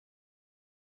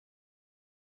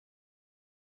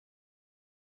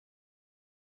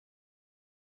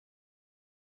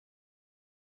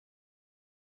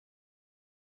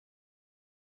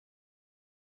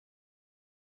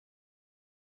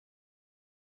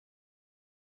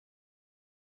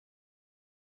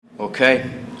Okay,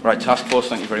 right, Taskforce,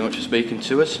 thank you very much for speaking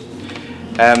to us.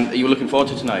 Are you looking forward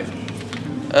to tonight?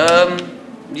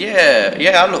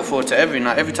 Yeah, I look forward to every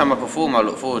night. Every time I perform, I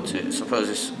look forward to it. I suppose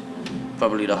it's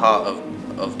probably the heart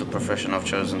of the profession I've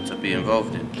chosen to be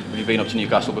involved in. Have you been up to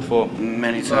Newcastle before?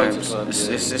 Many times.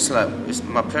 It's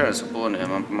my parents are born here.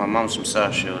 My mum's from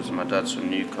South Shields and my dad's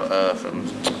from from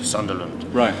Sunderland.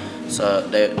 Right. So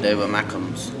they were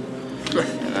Mackhams.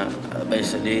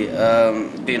 Basically,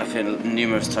 been up here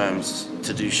numerous times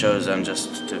to do shows and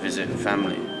just to visit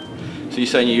family. So you're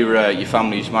saying your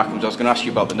family's Mackhams. I was going to ask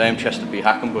you about the name Chesterby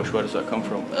Hackenbush. Where does that come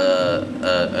from?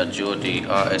 A Geordie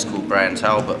artist called Brian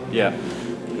Talbot. Yeah.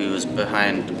 Who was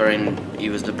behind the brain? He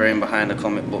was the brain behind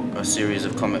a series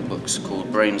of comic books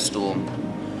called Brainstorm,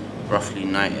 roughly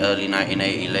early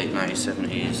 1980, late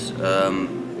 1970s.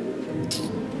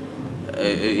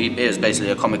 It is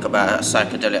basically a comic about a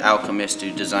psychedelic alchemist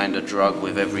who designed a drug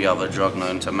with every other drug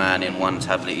known to man in one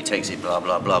tablet. He takes it, blah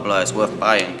blah blah blah. It's worth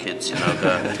buying, kids. Go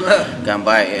and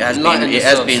buy it. It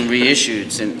has been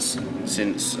reissued since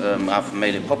I've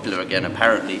made it popular again,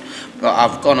 apparently. But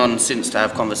I've gone on since to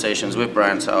have conversations with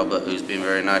Brian Talbot, who's been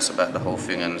very nice about the whole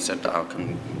thing and said that I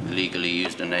can legally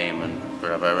use the name and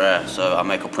blah blah blah. So I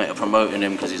make a point of promoting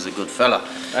him because he's a good fella.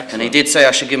 Excellent. And he did say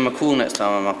I should give him a call next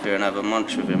time I'm up here and have a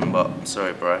munch with him, but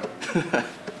sorry, Brian.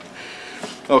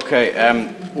 Okay,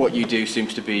 what you do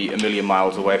seems to be a million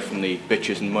miles away from the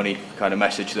bitches and money kind of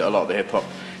message that a lot of the hip hop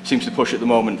seems to push at the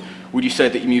moment. Would you say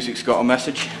that your music's got a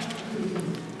message?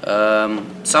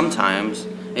 Sometimes,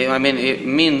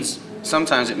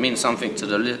 sometimes it means something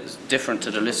different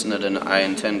to the listener than I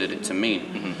intended it to mean.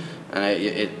 Mm-hmm. And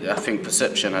I think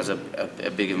perception has a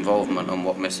big involvement on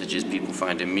what messages people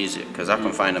find in music, because I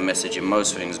can find a message in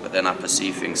most things, but then I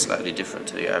perceive things slightly different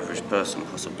to the average person,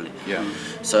 possibly. Yeah.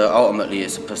 So ultimately,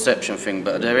 it's a perception thing,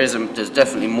 but there's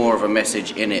definitely more of a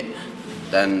message in it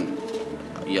than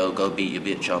yo, go beat your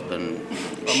bitch up and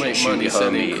shoot your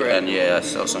homie and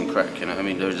sell some crack. You know, I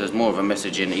mean, there's more of a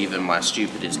message in even my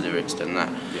stupidest lyrics than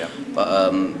that. Yeah.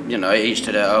 But each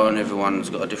to their own. Everyone's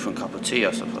got a different cup of tea,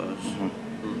 I suppose. Mm-hmm.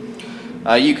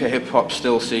 UK hip hop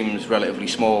still seems relatively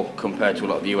small compared to a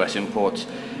lot of the US imports.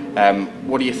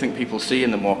 What do you think people see in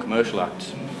the more commercial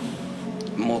acts?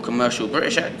 More commercial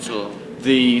British acts, or?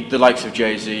 The likes of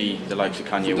Jay-Z, the likes of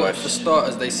Kanye West. For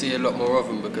starters, they see a lot more of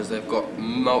them because they've got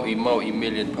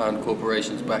multi-million-pound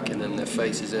corporations backing them. Their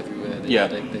faces everywhere. They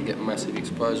get massive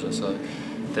exposure, so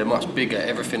they're much bigger.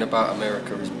 Everything about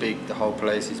America is big. The whole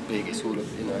place is big. It's all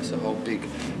it's a whole big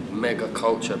mega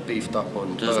culture beefed up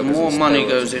on. There's more money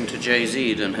goes into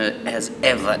Jay-Z than has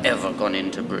ever gone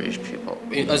into British hip hop.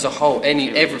 As a whole,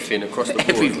 everything across the board.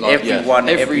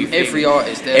 Every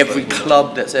artist, every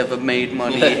club that's ever made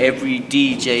money, every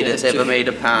DJ that's ever made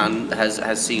a pound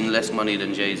has seen less money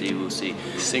than Jay-Z will see.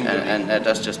 And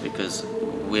that's just because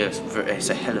it's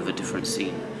a hell of a different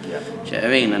scene. Yeah. Do you know what I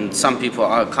mean? And some people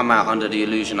come out under the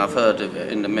illusion. I've heard of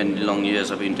it in the many long years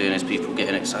I've been doing this, people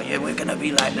getting excited, yeah, we're going to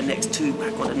be like the next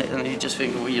Tupac or the next, and you just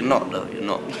think, well, you're not though, you're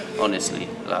not, honestly.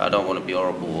 Like, I don't want to be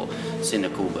horrible or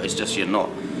cynical, but it's just you're not.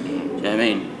 Do you know what I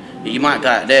mean? You might go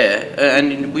out there,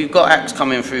 and we've got acts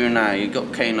coming through now, you've got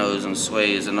Kanos and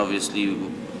Sways, and obviously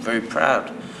very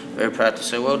proud to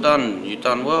say, well done, you've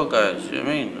done well, guys. You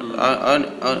know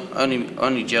what I mean?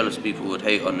 Only jealous people would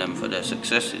hate on them for their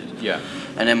successes. Yeah.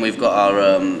 And then we've got our,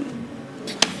 how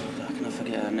can I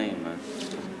forget her name,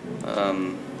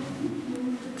 man?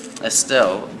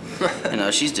 Estelle.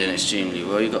 She's doing extremely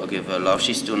well. You got to give her love.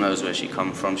 She still knows where she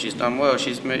come from. She's done well.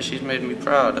 She's made me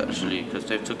proud, actually, because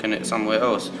they've taken it somewhere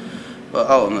else. But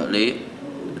ultimately,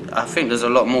 I think there's a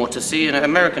lot more to see. In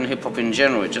American hip hop in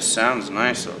general, it just sounds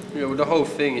nicer. Yeah, well, the whole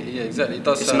thing, yeah, exactly. It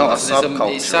does. It's sound not like, a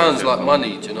subculture. It sounds like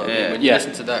money. Do you know what I mean? When you Yeah.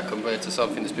 listen to that compared to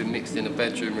something that's been mixed in a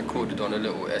bedroom, recorded on a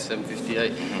little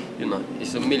SM58,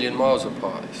 it's a million miles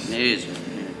apart. It is.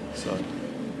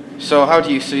 So how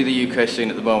do you see the UK scene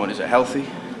at the moment? Is it healthy?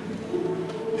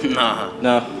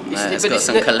 No. It's got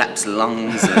some collapsed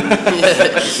lungs and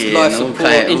life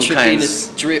support, intravenous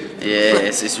drip. Yeah,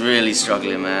 it's really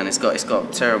struggling, man. It's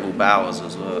got terrible bowels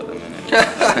as well at the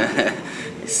minute.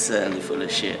 It's certainly full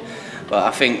of shit. But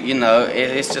I think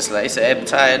it's just like it's an ebb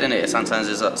tide, isn't it? Sometimes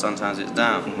it's up, sometimes it's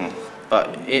down. Mm-hmm.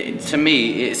 But to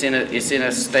me, it's in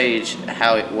a stage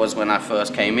how it was when I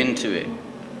first came into it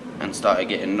and started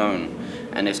getting known.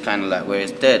 And it's kind of like where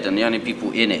it's dead, and the only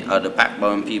people in it are the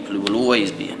backbone people who will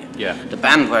always be in it. Yeah. The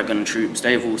bandwagon troops,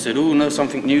 they've all said, oh no,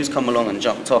 something new's come along, and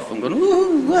jumped off and gone,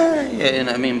 ooh, yeah, you know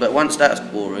what I mean? But once that's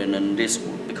boring and this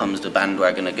becomes the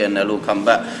bandwagon again, they'll all come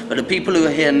back. But the people who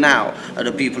are here now are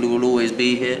the people who will always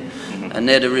be here, and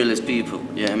they're the realest people.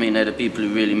 You know what I mean? They're the people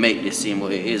who really make this scene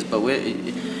what it is. But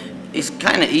it's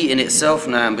kind of eating itself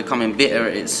now and becoming bitter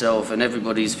at itself, and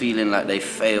everybody's feeling like they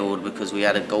failed because we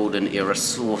had a golden era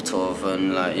sort of,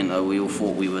 and like, you know, we all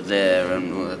thought we were there.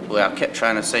 And well, I kept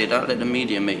trying to say, don't let the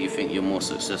media make you think you're more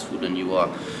successful than you are,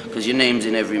 because your name's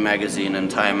in every magazine, and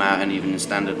Time Out and even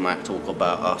Standard might talk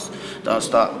about us. Don't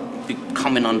start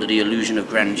coming under the illusion of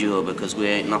grandeur, because we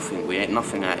ain't nothing. We ain't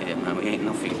nothing out here, man. We ain't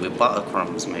nothing. We're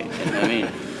buttercrumbs, mate. You know what I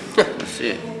mean? That's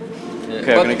it. Yeah.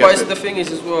 Okay, but the thing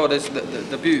is as well, there's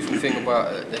the beautiful thing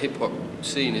about the hip hop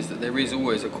scene is that there is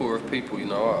always a core of people, you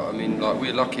know. I mean, like,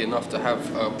 we're lucky enough to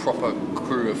have a proper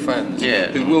crew of fans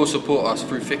who will support us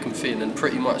through thick and thin, and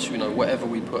pretty much, you know, whatever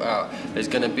we put out, there's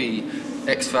going to be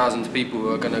X thousands of people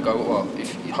who are going to go, well,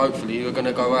 hopefully you're going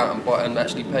to go out and buy and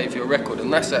actually pay for your record.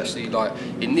 And that's actually, like,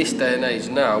 in this day and age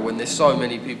now, when there's so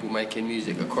many people making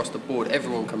music across the board,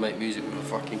 everyone can make music with a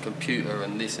fucking computer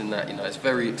and this and that, you know, it's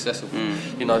very accessible.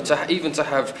 You know, even to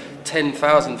have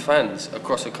 10,000 fans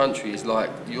across a country is like,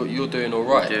 you're doing all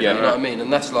right, you know what I mean?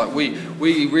 And that's like, we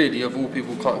really, of all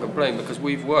people, can't complain, because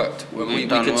we've worked. We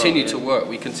continue to work,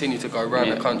 we continue to go around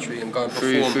the country and go and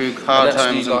perform. Through hard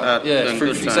times and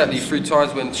exactly, through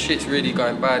times when shit's really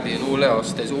going badly and all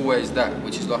else, there's always that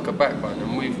which is like a backbone,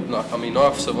 and we've, like, I mean,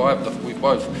 I've survived, we've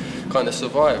both kind of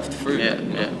survived through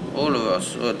that. All of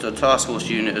us. The Taskforce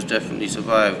unit has definitely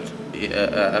survived.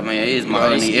 I mean, it is my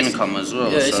only income as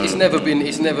well. Yeah, so. it's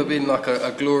never been like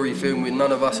a glory film.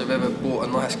 None of us have ever bought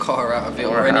a nice car out of it,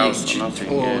 or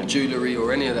any jewellery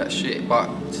or any of that shit. But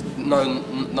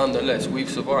nonetheless, we've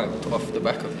survived off the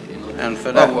back of it. You know? And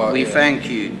for that, we thank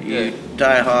you. You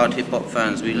die-hard hip-hop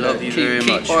fans. We love you very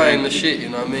much. Keep buying the shit, you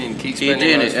know what I mean? Keep doing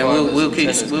it, and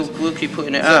we'll keep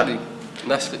putting it out.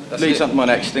 That's leads on to my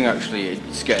next thing, actually.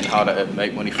 It's getting harder to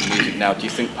make money from music now. Do you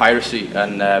think piracy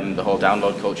and the whole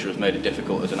download culture has made it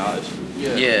difficult as an artist?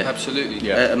 Yeah, absolutely.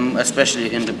 Yeah. Especially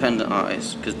independent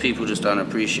artists, because people just don't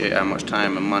appreciate how much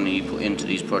time and money you put into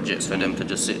these projects for them to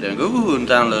just sit there and go, ooh, and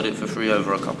download it for free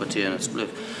over a cup of tea and a spliff,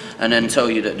 and then tell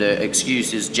you that the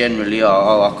excuses generally are,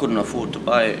 oh, I couldn't afford to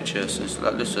buy it. Just, it's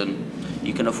like, listen,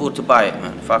 you can afford to buy it,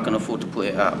 man. If I can afford to put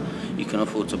it out, you can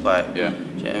afford to buy it. Yeah. Do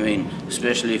you know what I mean?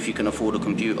 Especially if you can afford a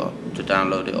computer to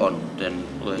download it on, then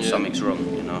something's wrong,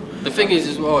 you know. The thing is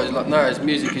as well, is like nowadays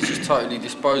music is just totally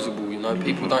disposable, you know.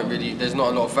 People don't really, there's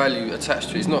not a lot of value attached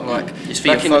to it. It's not like it's for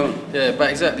your phone. But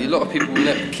exactly. A lot of people,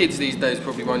 kids these days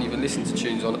probably won't even listen to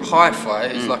tunes on hi-fi.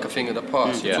 It's like a thing of the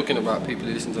past. You're talking about people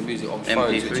who listen to music on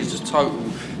phones, which is just total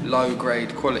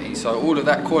low-grade quality. So all of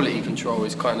that quality control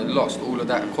is kind of lost. All of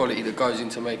that quality that goes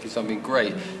into making something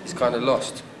great is kind of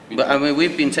lost. But I mean,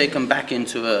 we've been taken back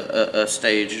into a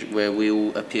stage where we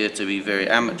all appear to be very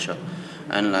amateur,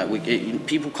 and like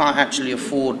people can't actually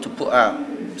afford to put out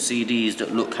CDs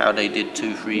that look how they did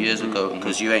 2-3 years ago,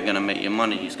 because you ain't gonna make your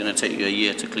money. It's gonna take you a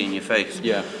year to clean your face.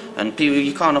 Yeah. And people,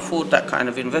 you can't afford that kind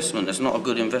of investment. It's not a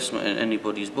good investment in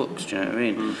anybody's books. Do you know what I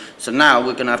mean? So now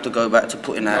we're gonna have to go back to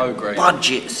putting out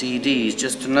budget CDs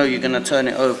just to know you're gonna turn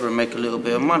it over and make a little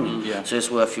bit of money. So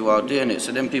it's worth you while doing it.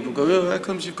 So then people go, oh, how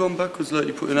comes you've gone backwards like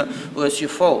you're putting out? Well, it's your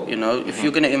fault, you know. If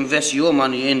you're gonna invest your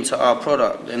money into our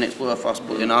product, then it's worth us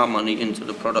putting our money into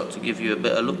the product to give you a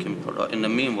better looking product. In the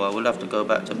meanwhile, we'll have to go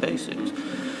back to basics.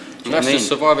 And that's just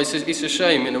survival. It's a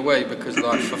shame in a way, because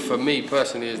like for me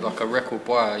personally, as like a record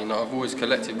buyer, you know, I've always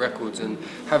collected records, and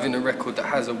having a record that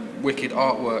has a wicked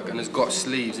artwork and has got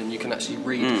sleeves and you can actually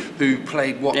read who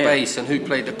played what bass and who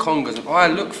played the congas, and I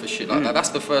look for shit like that. That's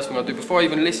the first thing I do before I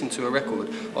even listen to a record.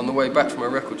 On the way back from a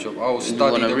record shop, I'll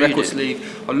study the record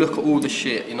sleeve, I look at all the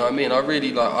shit, you know what I mean? I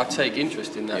really I take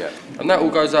interest in that, and that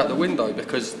all goes out the window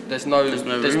because there's no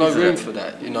room for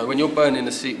that. You know, when you're burning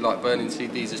burning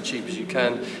CDs as cheap as you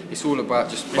can. It's all about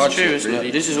just budget,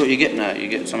 really. This is what you get now. You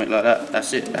get something like that.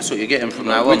 That's it. That's what you're getting from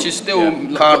now on. Which is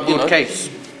still cardboard case.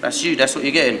 That's you. That's what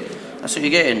you're getting. That's what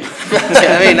you're getting. You know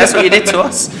what I mean? That's what you did to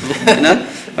us. You know.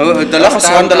 The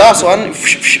last one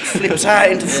flips out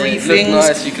into three things.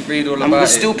 Nice. You could read all about it. And we're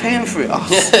still paying for it. Us.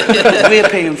 We're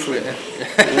paying for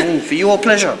it. For your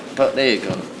pleasure. But there you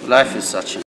go. Life is such a